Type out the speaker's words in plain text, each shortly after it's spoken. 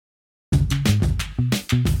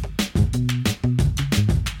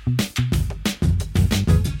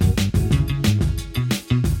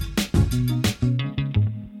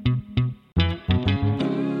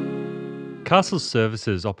Castle's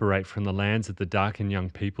services operate from the lands of the Darkin Young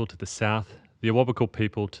people to the south, the Awabakal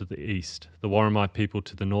people to the east, the Warramai people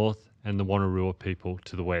to the north, and the Wonnarua people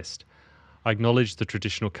to the west. I acknowledge the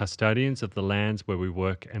traditional custodians of the lands where we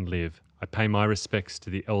work and live. I pay my respects to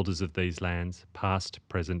the elders of these lands, past,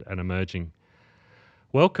 present, and emerging.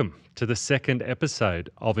 Welcome to the second episode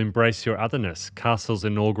of Embrace Your Otherness, Castle's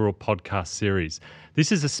inaugural podcast series.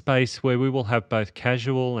 This is a space where we will have both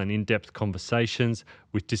casual and in-depth conversations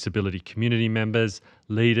with disability community members,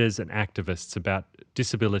 leaders and activists about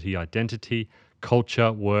disability identity,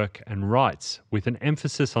 culture, work and rights, with an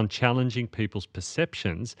emphasis on challenging people's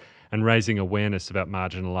perceptions and raising awareness about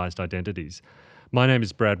marginalised identities. My name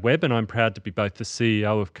is Brad Webb and I'm proud to be both the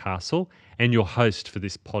CEO of Castle and your host for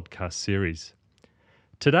this podcast series.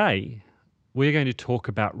 Today, we're going to talk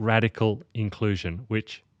about radical inclusion,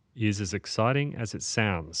 which is as exciting as it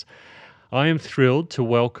sounds. I am thrilled to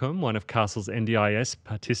welcome one of Castle's NDIS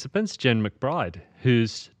participants, Jen McBride,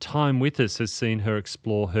 whose time with us has seen her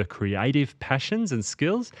explore her creative passions and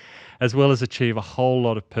skills, as well as achieve a whole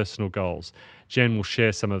lot of personal goals. Jen will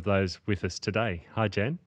share some of those with us today. Hi,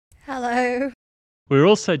 Jen. Hello. We're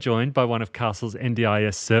also joined by one of Castle's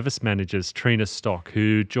NDIS service managers, Trina,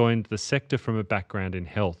 who joined the sector from a background in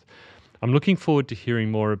health. I'm looking forward to hearing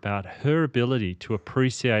more about her ability to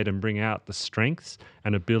appreciate and bring out the strengths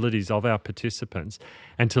and abilities of our participants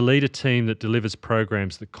and to lead a team that delivers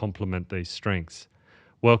programs that complement these strengths.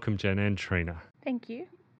 Welcome, Jen and Trina. Thank you.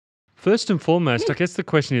 First and foremost, I guess the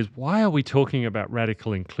question is, why are we talking about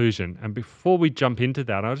radical inclusion? And before we jump into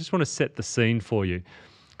that, I just want to set the scene for you.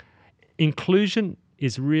 Inclusion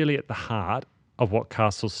is really at the heart of what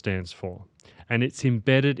Castle stands for, and it's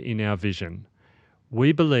embedded in our vision.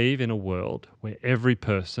 We believe in a world where every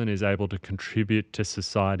person is able to contribute to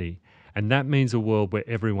society, and that means a world where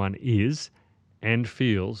everyone is and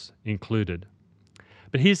feels included.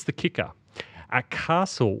 But here's the kicker. At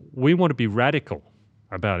Castle, we want to be radical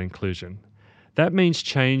about inclusion. That means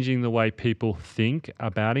changing the way people think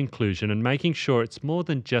about inclusion and making sure it's more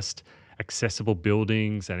than just accessible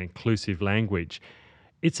buildings and inclusive language.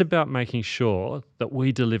 It's about making sure that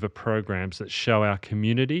we deliver programs that show our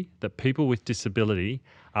community that people with disability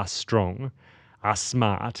are strong, are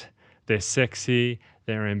smart, they're sexy,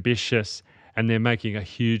 they're ambitious, and they're making a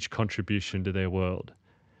huge contribution to their world.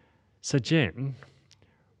 So Jen,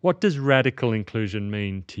 what does radical inclusion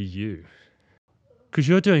mean to you? Because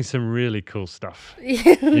you're doing some really cool stuff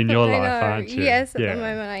in your life, aren't you? Yes, at the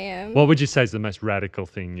moment I am. What would you say is the most radical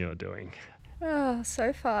thing you're doing? Oh,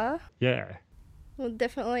 so far. Yeah. Well,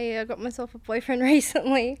 definitely I got myself a boyfriend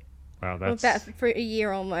recently. Wow, that's... About for a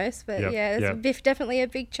year almost, but it's definitely a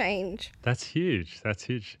big change. That's huge. That's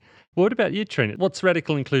huge. What about you, Trina? What's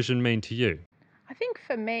radical inclusion mean to you? I think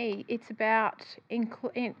for me, it's about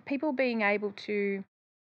people being able to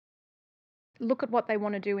look at what they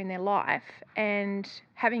want to do in their life and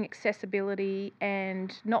having accessibility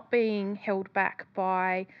and not being held back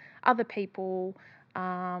by other people's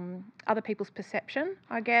perception,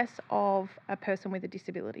 I guess, of a person with a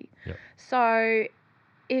disability. Yep. So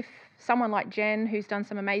if someone like Jen, who's done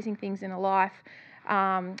some amazing things in her life,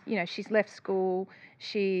 she's left school,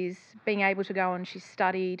 she's been able to go and she's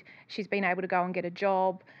studied, she's been able to go and get a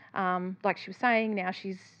job. Like she was saying, now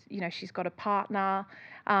she's got a partner.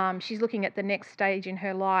 She's looking at the next stage in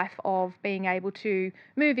her life of being able to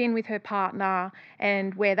move in with her partner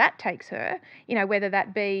and where that takes her, whether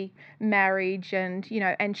that be marriage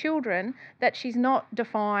and children, that she's not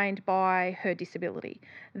defined by her disability,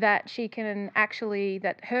 that she can actually,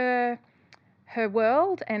 that her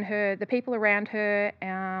world and the people around her,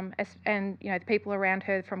 the people around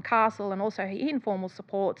her from Castle and also her informal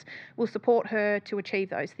supports will support her to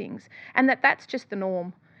achieve those things, and that's just the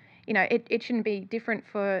norm. It shouldn't be different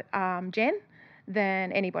for Jen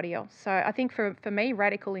than anybody else. So I think for me,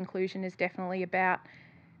 radical inclusion is definitely about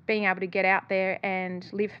being able to get out there and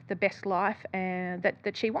live the best life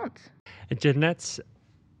that she wants. And Jen, it's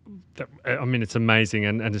amazing.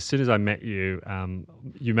 And as soon as I met you,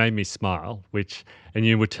 you made me smile, and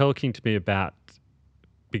you were talking to me about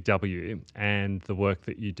Big W and the work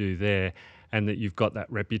that you do there, and that you've got that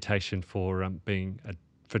reputation for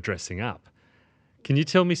for dressing up. Can you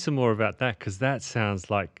tell me some more about that? Because that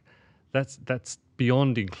sounds like that's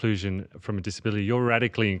beyond inclusion from a disability. You're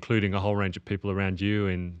radically including a whole range of people around you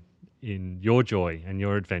in your joy and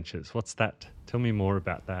your adventures. What's that? Tell me more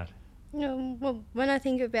about that. Well, when I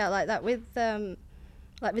think about like that with the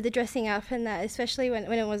dressing up and that, especially when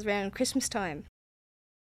it was around Christmas time,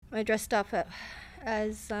 I dressed up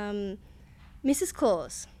as Mrs.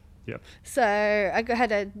 Claus. Yep. So I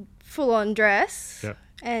had a full-on dress. Yep.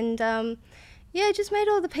 And it just made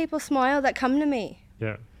all the people smile that come to me.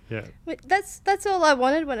 Yeah. Yeah. That's all I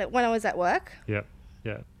wanted when I was at work. Yeah.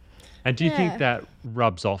 Yeah. And do you think that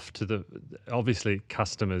rubs off to obviously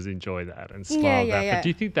customers enjoy that and smile at that, but do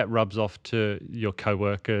you think that rubs off to your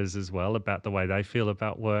co-workers as well about the way they feel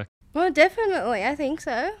about work? Well, definitely, I think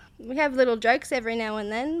so. We have little jokes every now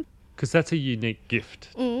and then. Because that's a unique gift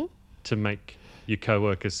to make your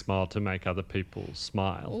co-workers smile, to make other people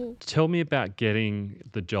smile. Tell me about getting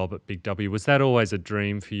the job at Big W. Was that always a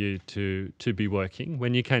dream for you to be working?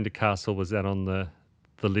 When you came to Castle, was that on the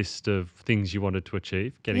list of things you wanted to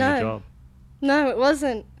achieve, getting a job? No, it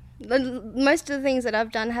wasn't. Most of the things that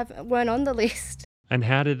I've done weren't on the list. And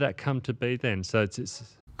how did that come to be then? So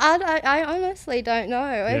it's I honestly don't know.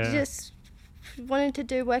 Yeah. I just wanted to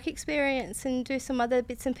do work experience and do some other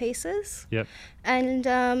bits and pieces. Yep.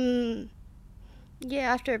 And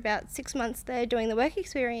after about 6 months there doing the work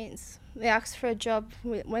experience, they asked for a job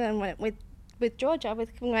when I went with Georgia,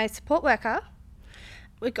 with my support worker.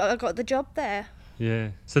 I got the job there. Yeah.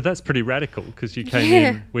 So that's pretty radical because you came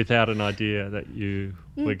in without an idea that you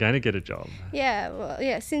were going to get a job. Yeah. Well,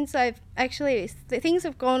 yeah. Since I've actually, things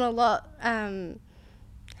have gone a lot.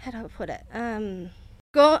 How do I put it?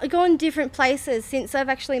 Gone different places since I've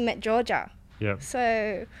actually met Georgia. Yeah.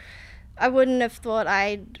 So I wouldn't have thought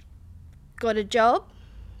I'd got a job,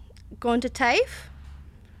 gone to TAFE,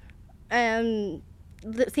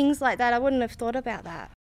 things like that. I wouldn't have thought about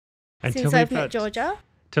that since I've met Georgia.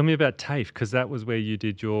 Tell me about TAFE, because that was where you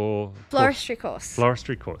did your floristry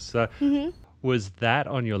course. So was that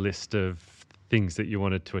on your list of things that you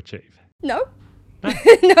wanted to achieve? No. No.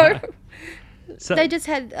 No. So they just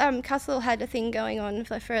had, Castle had a thing going on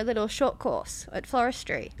for a little short course at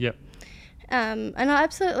floristry. Yep. And I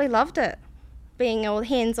absolutely loved it, being all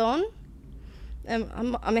hands-on.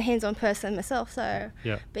 I'm a hands-on person myself, so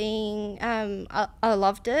being, I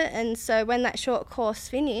loved it. And so when that short course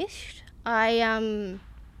finished, I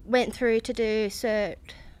went through to do Cert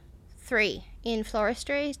 3 in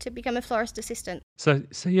floristry to become a florist assistant. So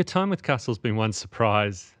your time with Castle's been one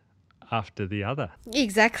surprise after the other.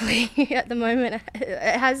 Exactly. At the moment,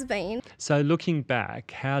 it has been. So looking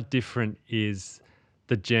back, how different is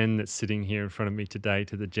the Jen that's sitting here in front of me today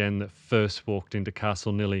to the Jen that first walked into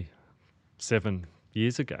Castle nearly 7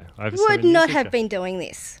 years ago? Would not have been doing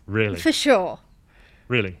this. Really? For sure.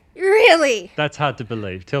 Really? Really? That's hard to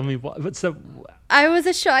believe. Tell me what. So I was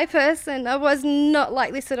a shy person. I was not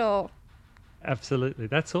like this at all. Absolutely.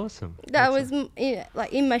 That's awesome. I was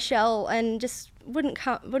like in my shell and just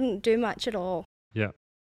wouldn't do much at all. Yeah.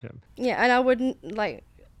 Yeah. Yeah, and I wouldn't,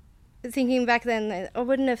 thinking back then, I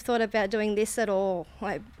wouldn't have thought about doing this at all,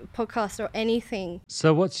 like podcast or anything.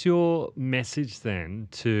 So what's your message then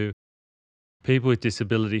to people with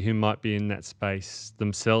disability who might be in that space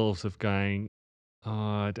themselves of going, oh,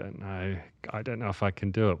 I don't know if I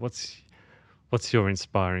can do it. What's your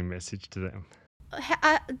inspiring message to them?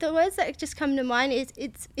 The words that just come to mind is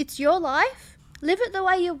it's your life. Live it the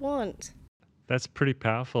way you want. That's pretty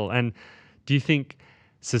powerful. And do you think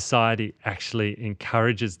society actually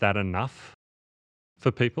encourages that enough for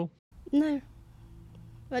people? No.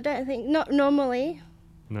 I don't think. Not normally.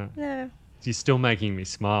 No. No. You're still making me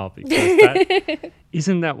smile because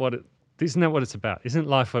isn't that what it's about? Isn't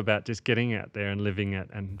life about just getting out there and living it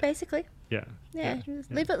and basically? Yeah.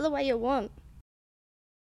 Just live it the way you want.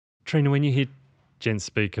 Trina, when you hear Jen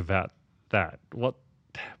speak about that,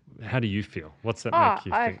 how do you feel? What's that make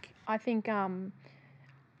you think? I think I'm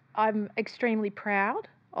extremely proud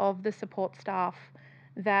of the support staff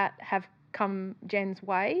that have come Jen's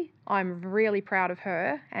way. I'm really proud of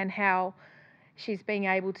her and how she's being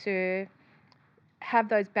able to have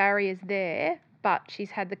those barriers there, but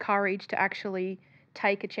she's had the courage to actually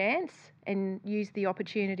take a chance and use the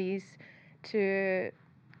opportunities to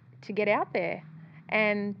get out there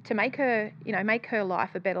and to make her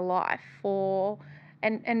life a better life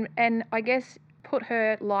and I guess put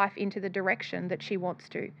her life into the direction that she wants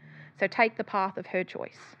to. So take the path of her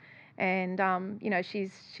choice. And,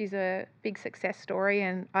 she's a big success story,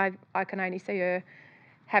 and I can only see her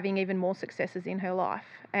having even more successes in her life.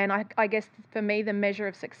 And I guess for me, the measure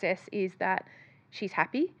of success is that she's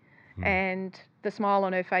happy and the smile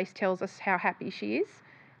on her face tells us how happy she is.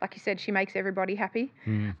 Like you said, she makes everybody happy.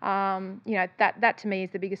 That to me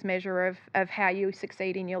is the biggest measure of how you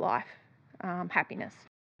succeed in your life, happiness.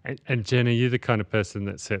 And Jen, are you the kind of person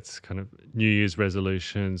that sets kind of New Year's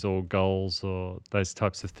resolutions or goals or those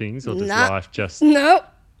types of things, or does life just? No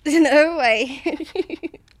way.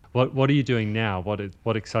 What are you doing now?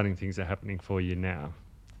 What exciting things are happening for you now?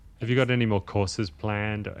 Have you got any more courses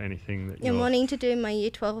planned or anything that I'm wanting to do my Year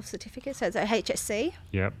 12 certificate, so it's a HSC.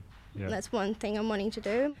 Yep. Yeah. That's one thing I'm wanting to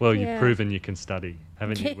do. Well, you've proven you can study,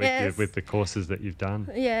 haven't you, Yes. with the courses that you've done?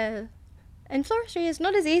 Yeah. And floristry is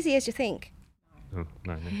not as easy as you think. Oh,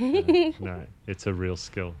 no, it's a real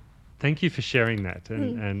skill. Thank you for sharing that.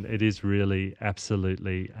 And it is really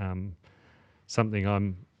absolutely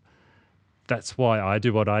something that's why I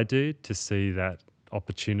do what I do, to see that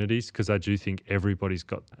opportunities, because I do think everybody's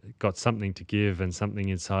got something to give and something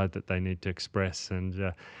inside that they need to express,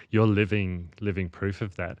 and you're living proof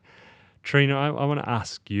of that. Trina, I want to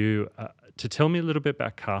ask you to tell me a little bit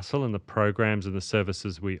about Castle and the programs and the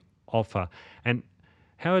services we offer, and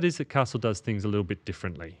how it is that Castle does things a little bit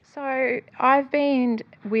differently. So I've been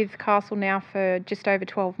with Castle now for just over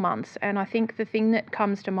 12 months, and I think the thing that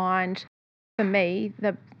comes to mind for me,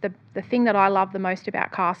 the thing that I love the most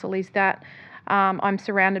about Castle is that I'm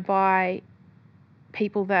surrounded by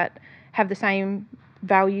people that have the same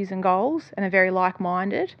values and goals and are very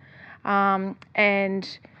like-minded,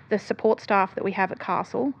 and the support staff that we have at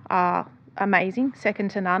Castle are amazing,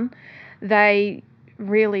 second to none. They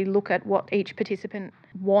really look at what each participant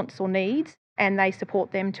wants or needs, and they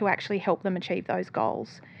support them to actually help them achieve those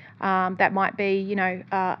goals. That might be,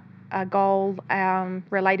 a goal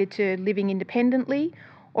related to living independently,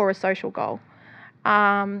 or a social goal.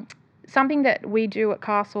 Something that we do at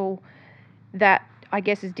Castle that I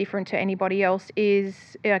guess is different to anybody else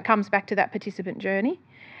is comes back to that participant journey,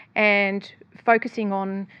 and focusing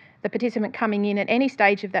on the participant coming in at any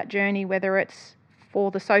stage of that journey, whether it's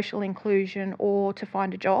for the social inclusion or to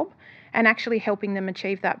find a job, and actually helping them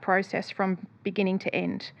achieve that process from beginning to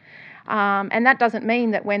end. And that doesn't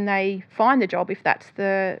mean that when they find the job, if that's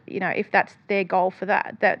their goal for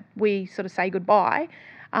that we sort of say goodbye.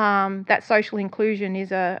 That social inclusion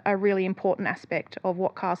is a really important aspect of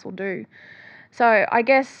what Castle do. So I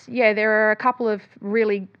guess, there are a couple of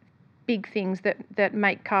really big things that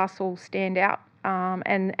make Castle stand out,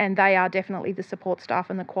 and they are definitely the support staff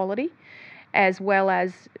and the quality, as well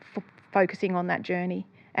as focusing on that journey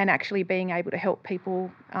and actually being able to help people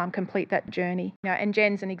complete that journey. And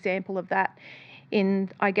Jen's an example of that, in,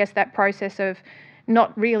 I guess, that process of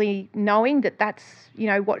not really knowing that that's,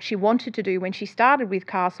 what she wanted to do when she started with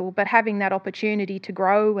Castle, but having that opportunity to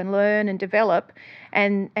grow and learn and develop,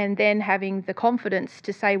 and then having the confidence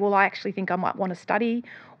to say, well, I actually think I might want to study,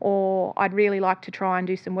 or I'd really like to try and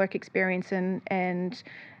do some work experience and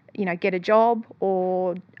get a job,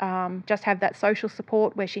 or just have that social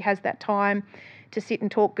support where she has that time to sit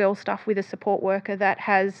and talk girl stuff with a support worker that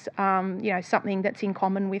has, something that's in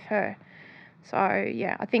common with her. So,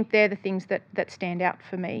 I think they're the things that stand out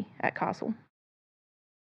for me at Castle.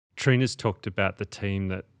 Trina's talked about the team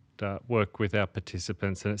that work with our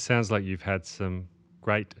participants, and it sounds like you've had some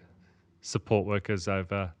great support workers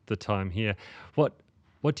over the time here. What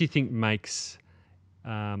do you think makes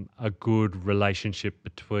a good relationship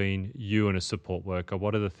between you and a support worker?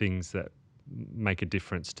 What are the things that make a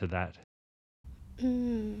difference to that?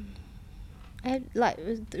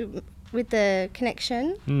 With the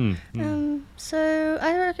connection. So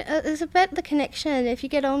I reckon it's about the connection. If you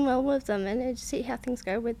get on well with them and see how things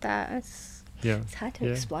go with that, it's hard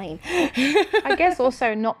to explain. I guess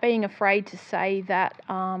also not being afraid to say that,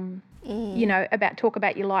 talk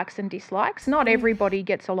about your likes and dislikes. Not everybody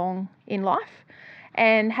gets along in life,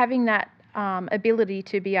 and having that ability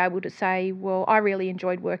to be able to say, well, I really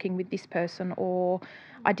enjoyed working with this person, or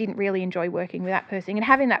I didn't really enjoy working with that person, and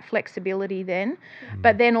having that flexibility then,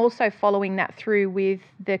 but then also following that through with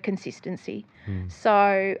the consistency.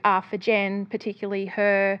 So for Jen, particularly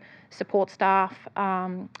her support staff,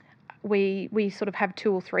 we sort of have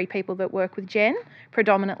 2 or 3 people that work with Jen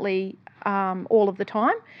predominantly all of the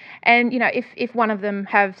time, and if one of them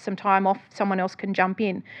have some time off, someone else can jump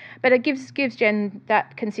in. But it gives Jen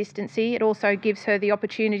that consistency. It also gives her the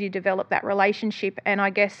opportunity to develop that relationship, and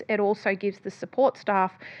I guess it also gives the support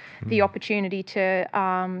staff the opportunity to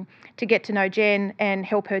get to know Jen and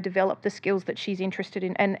help her develop the skills that she's interested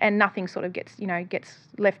in, and nothing sort of gets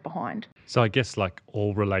left behind. So I guess, like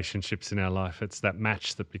all relationships in our life, it's that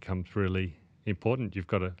match that becomes really important. You've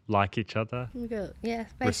got to like each other.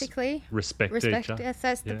 Basically. Respect each other. Yes,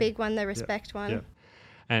 that's the big one, the respect one.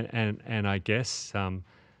 Yeah. And I guess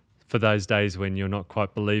for those days when you're not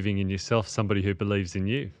quite believing in yourself, somebody who believes in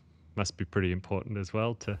you must be pretty important as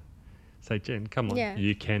well, to say, Jen, come on,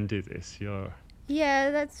 you can do this.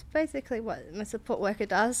 Yeah, that's basically what my support worker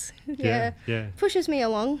does. Yeah. Pushes me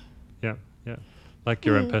along. Yeah. Like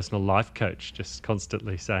your own personal life coach, just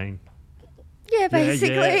constantly saying, yeah,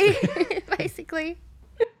 basically. Basically.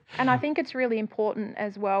 And I think it's really important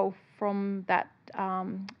as well from that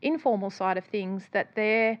informal side of things that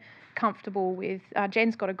they're comfortable with.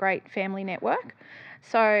 Jen's got a great family network,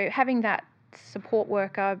 so having that support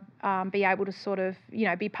worker be able to sort of,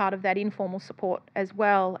 be part of that informal support as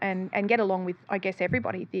well, and get along with, I guess,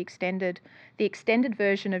 everybody. The extended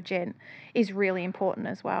version of Jen is really important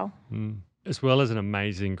as well. As well as an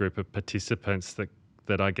amazing group of participants that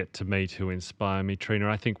I get to meet who inspire me, Trina,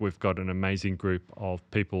 I think we've got an amazing group of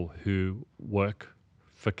people who work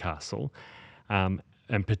for Castle, and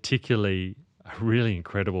particularly a really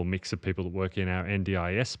incredible mix of people that work in our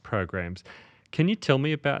NDIS programs. Can you tell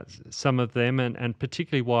me about some of them and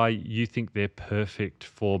particularly why you think they're perfect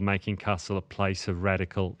for making Castle a place of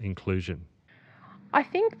radical inclusion? I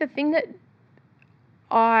think the thing that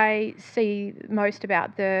I see most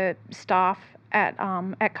about the staff at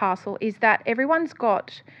Castle is that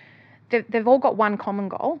they've all got one common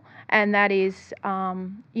goal, and that is,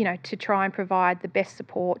 to try and provide the best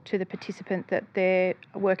support to the participant that they're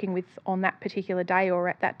working with on that particular day or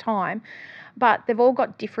at that time. But they've all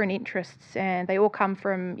got different interests, and they all come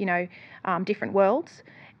from, different worlds.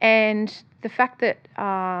 And the fact that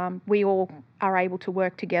we all are able to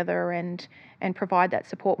work together and provide that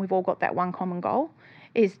support, we've all got that one common goal,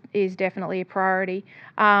 is definitely a priority.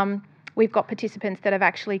 We've got participants that have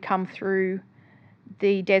actually come through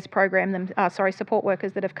the DES program, support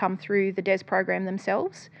workers that have come through the DES program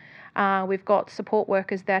themselves. We've got support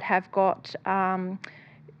workers that have got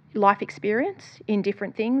life experience in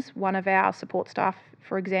different things. One of our support staff,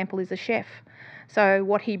 for example, is a chef. So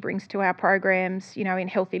what he brings to our programs, in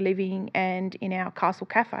healthy living and in our Castle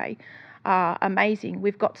Cafe, are amazing.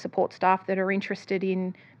 We've got support staff that are interested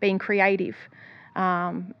in being creative.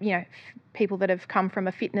 People that have come from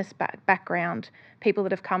a fitness background, people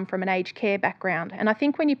that have come from an aged care background. And I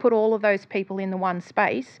think when you put all of those people in the one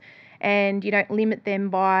space and you don't limit them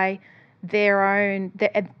by their own,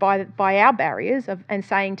 by our barriers and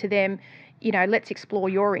saying to them, let's explore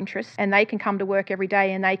your interests, and they can come to work every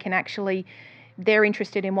day and they're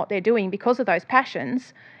interested in what they're doing because of those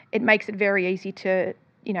passions, it makes it very easy to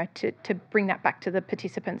bring that back to the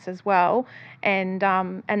participants as well. And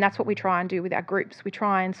that's what we try and do with our groups. We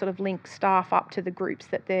try and sort of link staff up to the groups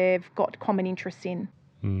that they've got common interests in.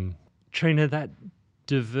 Trina, that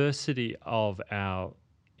diversity of our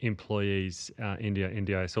employees,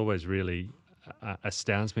 NDIS always really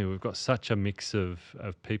astounds me. We've got such a mix of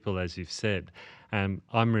people, as you've said. I'm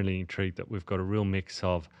really intrigued that we've got a real mix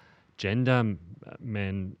of gender,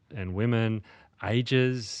 men and women,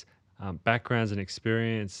 ages, backgrounds and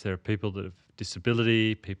experience. There are people that have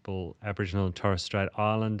disability, people Aboriginal and Torres Strait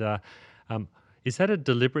Islander. Is that a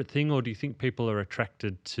deliberate thing, or do you think people are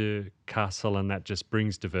attracted to Castle and that just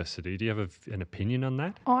brings diversity? Do you have an opinion on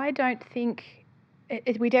that? I don't think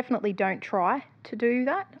we definitely don't try to do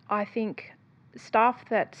that. I think staff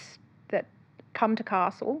that come to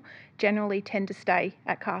Castle generally tend to stay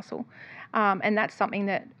at Castle, and that's something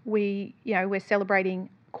that we're celebrating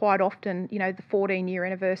quite often, the 14-year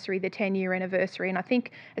anniversary, the 10-year anniversary. And I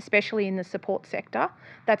think especially in the support sector,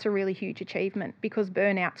 that's a really huge achievement because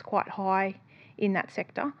burnout's quite high in that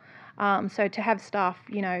sector. So to have staff,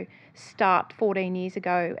 start 14 years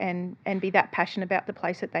ago and be that passionate about the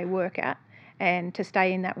place that they work at and to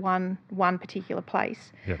stay in that one particular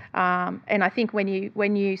place. Yeah. And I think when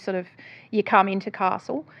you sort of, you come into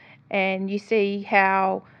Castle and you see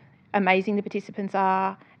how amazing the participants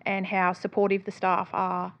are and how supportive the staff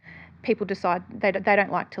are, people decide they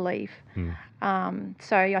don't like to leave.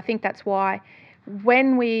 So I think that's why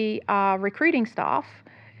when we are recruiting staff,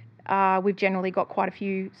 we've generally got quite a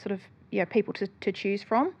few sort of people to choose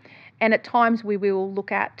from. And at times we will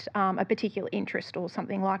look at a particular interest or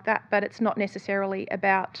something like that, but it's not necessarily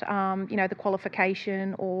about the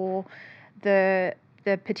qualification or the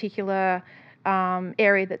particular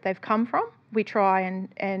area that they've come from. We try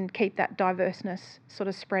and keep that diverseness sort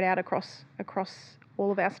of spread out across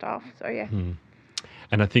all of our staff. So yeah.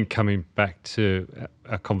 And I think coming back to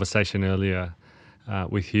a conversation earlier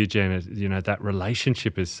with you, Jen, that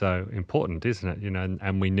relationship is so important, isn't it?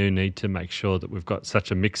 And we do need to make sure that we've got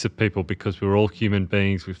such a mix of people because we're all human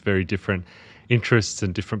beings with very different interests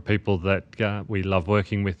and different people that we love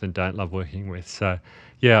working with and don't love working with. So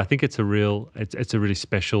yeah, I think it's a really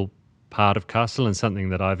special part of Castle, and something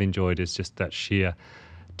that I've enjoyed is just that sheer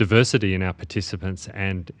diversity in our participants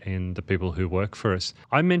and in the people who work for us.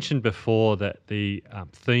 I mentioned before that the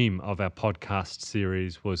theme of our podcast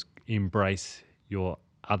series was Embrace Your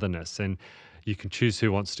Otherness, and you can choose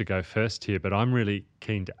who wants to go first here, but I'm really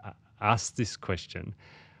keen to ask this question.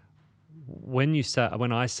 When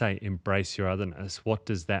I say embrace your otherness, what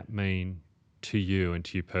does that mean to you and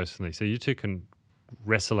to you personally? So you two can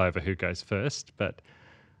wrestle over who goes first, but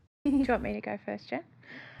do you want me to go first, Jen?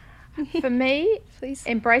 For me, Please.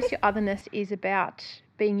 Embrace Your Otherness is about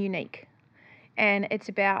being unique, and it's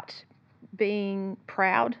about being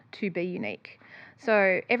proud to be unique.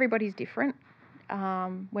 So everybody's different.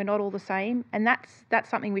 We're not all the same, and that's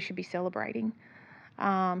something we should be celebrating.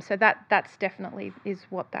 So that's definitely is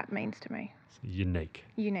what that means to me. Unique.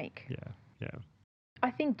 Unique. Yeah. I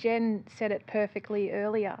think Jen said it perfectly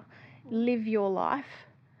earlier. Live your life.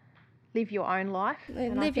 Live your own life.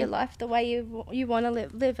 Live your life the way you want to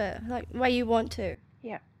live it, like the way you want to.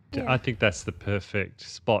 Yeah. I think that's the perfect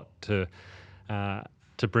spot to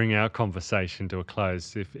bring our conversation to a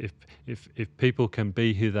close. If people can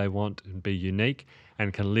be who they want and be unique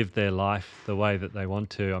and can live their life the way that they want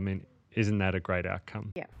to, I mean, isn't that a great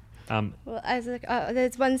outcome? Yeah. Well, there's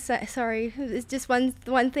there's just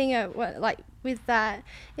one thing like with that.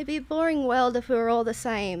 It'd be a boring world if we were all the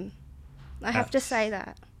same. I have to say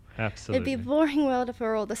that. Absolutely. It'd be a boring world if we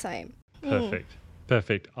were all the same.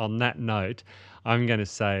 Perfect. On that note, I'm going to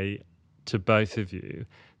say to both of you,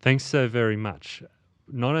 thanks so very much,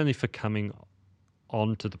 not only for coming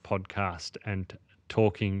onto the podcast and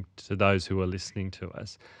talking to those who are listening to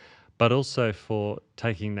us, but also for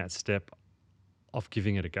taking that step of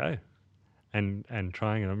giving it a go and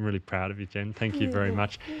trying it. I'm really proud of you, Jen. Thank you very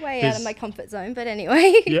much. Way out of my comfort zone, but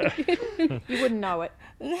anyway. Yeah. You wouldn't know it.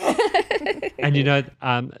 And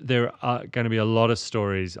there are going to be a lot of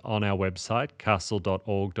stories on our website,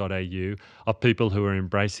 castle.org.au, of people who are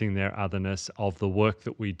embracing their otherness, of the work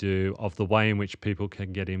that we do, of the way in which people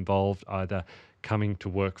can get involved, either coming to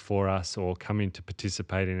work for us or coming to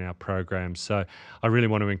participate in our programs. So I really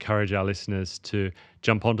want to encourage our listeners to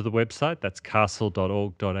jump onto the website, that's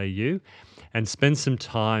castle.org.au, and spend some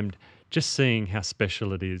time just seeing how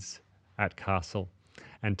special it is at Castle.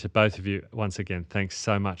 And to both of you, once again, thanks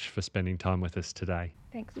so much for spending time with us today.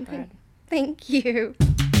 Thanks, Brad. Thank you.